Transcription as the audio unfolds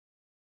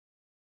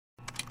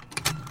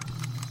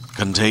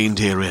Contained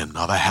herein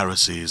are the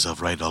heresies of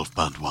Radolf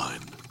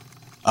Burntwine,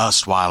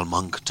 erstwhile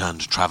monk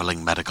turned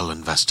traveling medical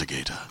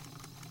investigator.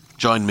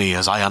 Join me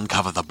as I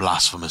uncover the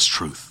blasphemous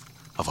truth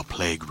of a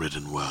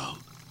plague-ridden world,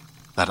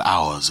 that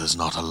ours is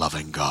not a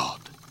loving God,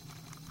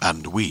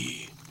 and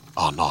we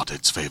are not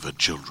its favored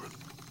children.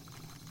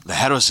 The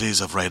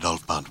heresies of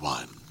Radolf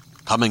Burntwine,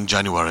 coming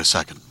January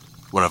 2nd,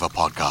 wherever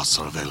podcasts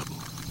are available.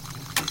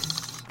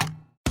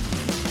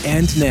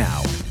 And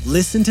now,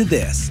 listen to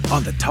this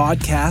on the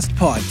Toddcast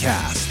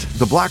podcast.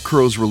 The Black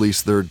Crowes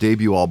released their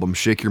debut album,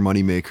 Shake Your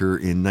Moneymaker,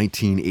 in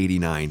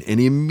 1989 and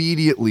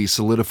immediately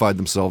solidified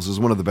themselves as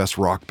one of the best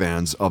rock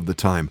bands of the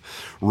time.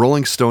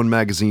 Rolling Stone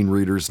magazine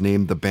readers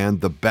named the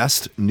band the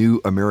best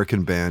new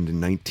American band in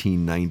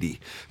 1990.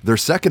 Their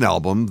second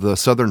album, The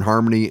Southern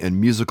Harmony and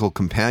Musical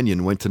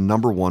Companion, went to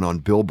number 1 on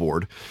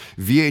Billboard.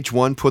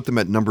 VH1 put them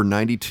at number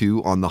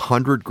 92 on the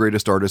 100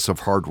 Greatest Artists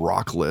of Hard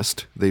Rock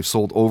list. They've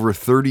sold over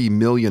 30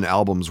 million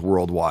albums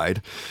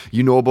worldwide.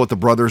 You know about the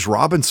brothers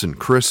Robinson,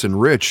 Chris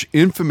and Rich,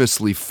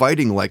 infamously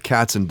fighting like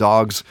cats and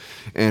dogs,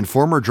 and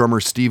former drummer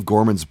Steve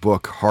Gorman's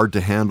book, Hard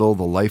to Handle,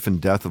 The Life and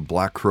Death of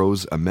Black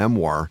Crowes, a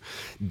memoir,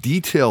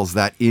 details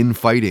that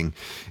infighting.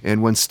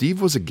 And when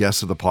Steve was a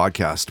guest of the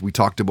podcast, we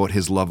talked about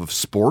his love of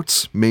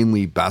sports,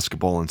 mainly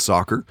basketball and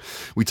soccer.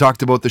 We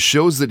talked about the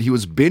shows that he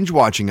was binge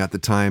watching at the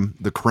time,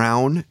 The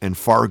Crown and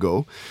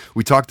Fargo.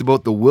 We talked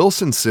about the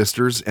Wilson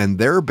sisters and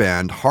their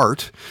band,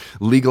 Heart.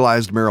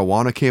 Legalized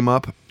marijuana came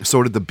up.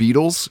 So did the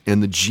Beatles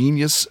and the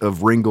genius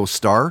of Ringo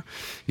Starr.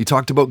 He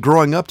talked about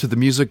growing up to the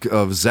music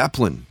of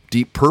Zeppelin,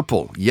 Deep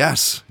Purple,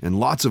 Yes, and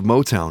lots of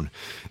Motown.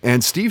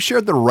 And Steve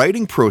shared the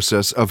writing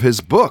process of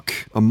his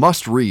book, a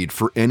must-read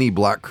for any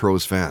Black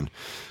Crowes fan.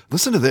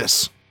 Listen to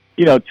this.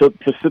 You know, to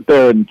sit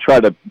there and try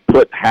to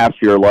put half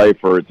your life,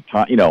 or at the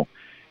time,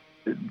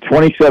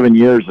 27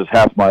 years is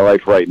half my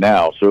life right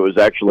now, so it was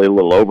actually a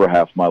little over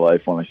half my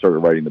life when I started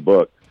writing the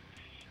book.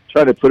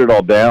 Try to put it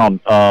all down.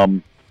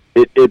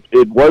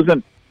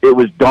 It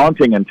was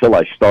daunting until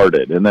I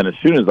started, and then as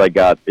soon as I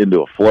got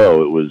into a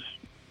flow,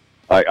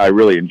 I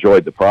really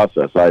enjoyed the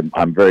process.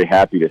 I'm very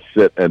happy to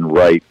sit and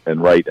write,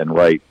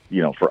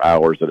 for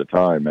hours at a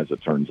time, as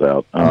it turns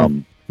out,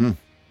 to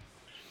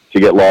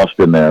get lost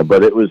in there.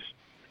 But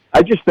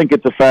I just think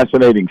it's a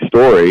fascinating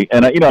story,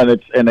 and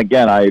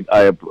again,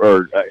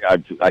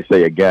 I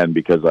say again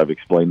because I've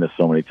explained this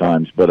so many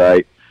times,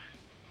 but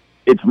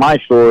it's my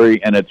story,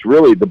 and it's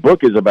really, the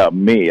book is about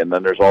me, and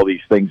then there's all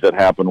these things that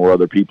happen where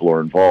other people are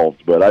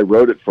involved. But I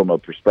wrote it from a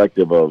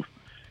perspective of,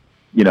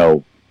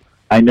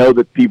 I know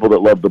that people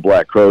that love the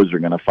Black Crowes are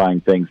going to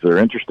find things they're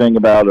interesting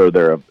about, or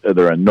they're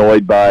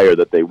annoyed by, or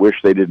that they wish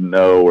they didn't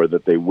know, or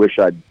that they wish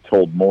I'd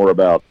told more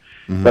about.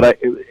 Mm-hmm. But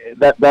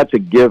that's a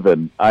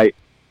given. I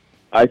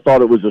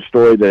thought it was a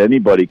story that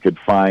anybody could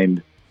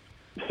find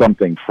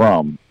something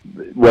from,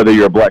 whether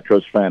you're a Black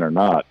Crowes fan or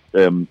not.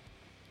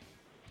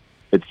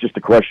 It's just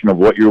a question of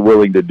what you're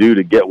willing to do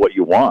to get what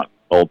you want,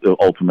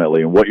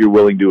 ultimately, and what you're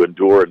willing to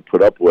endure and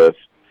put up with,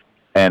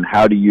 and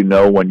how do you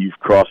know when you've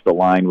crossed a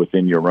line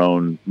within your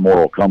own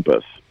moral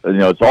compass.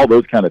 And, it's all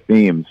those kind of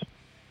themes,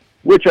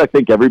 which I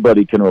think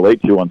everybody can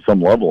relate to on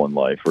some level in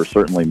life, or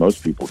certainly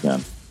most people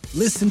can.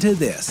 Listen to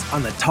This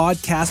on the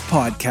Toddcast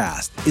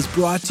podcast is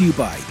brought to you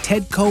by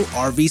Tedco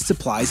RV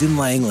Supplies in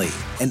Langley,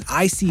 an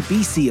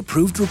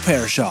ICBC-approved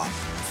repair shop.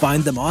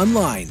 Find them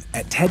online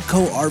at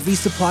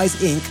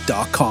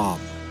TedcoRVSuppliesInc.com.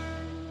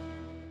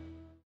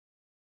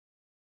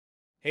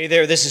 Hey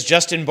there, this is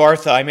Justin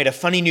Bartha. I made a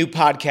funny new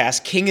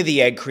podcast, King of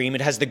the Egg Cream.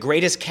 It has the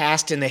greatest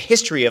cast in the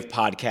history of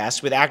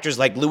podcasts with actors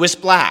like Louis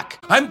Black.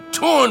 I'm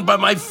torn by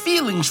my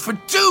feelings for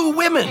two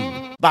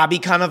women. Bobby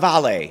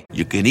Cannavale.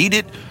 You can eat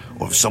it,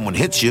 or if someone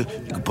hits you,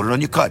 you can put it on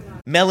your cut.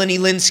 Melanie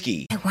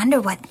Linsky. I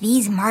wonder what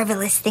these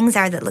marvelous things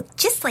are that look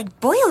just like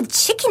boiled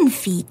chicken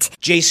feet.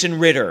 Jason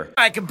Ritter.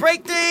 I can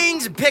break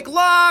things and pick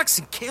locks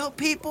and kill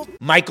people.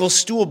 Michael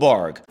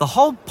Stuhlbarg. The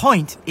whole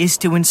point is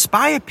to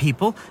inspire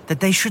people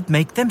that they should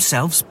make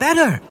themselves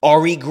better.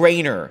 Ari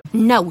Grainer.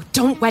 No,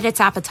 don't whet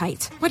its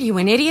appetite. What are you,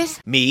 an idiot?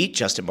 Me,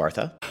 Justin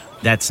Bartha.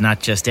 That's not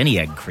just any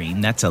egg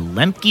cream, that's a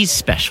Lemke's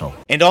special.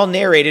 And all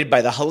narrated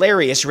by the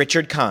hilarious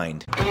Richard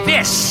Kind.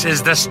 This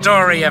is the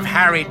story of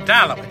Harry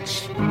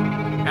Dalowitz,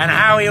 and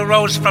how he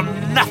rose from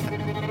nothing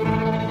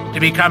to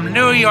become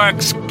New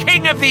York's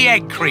King of the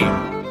Egg Cream.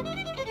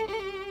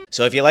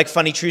 So if you like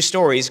funny true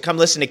stories, come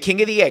listen to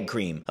King of the Egg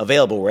Cream,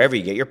 available wherever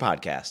you get your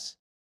podcasts.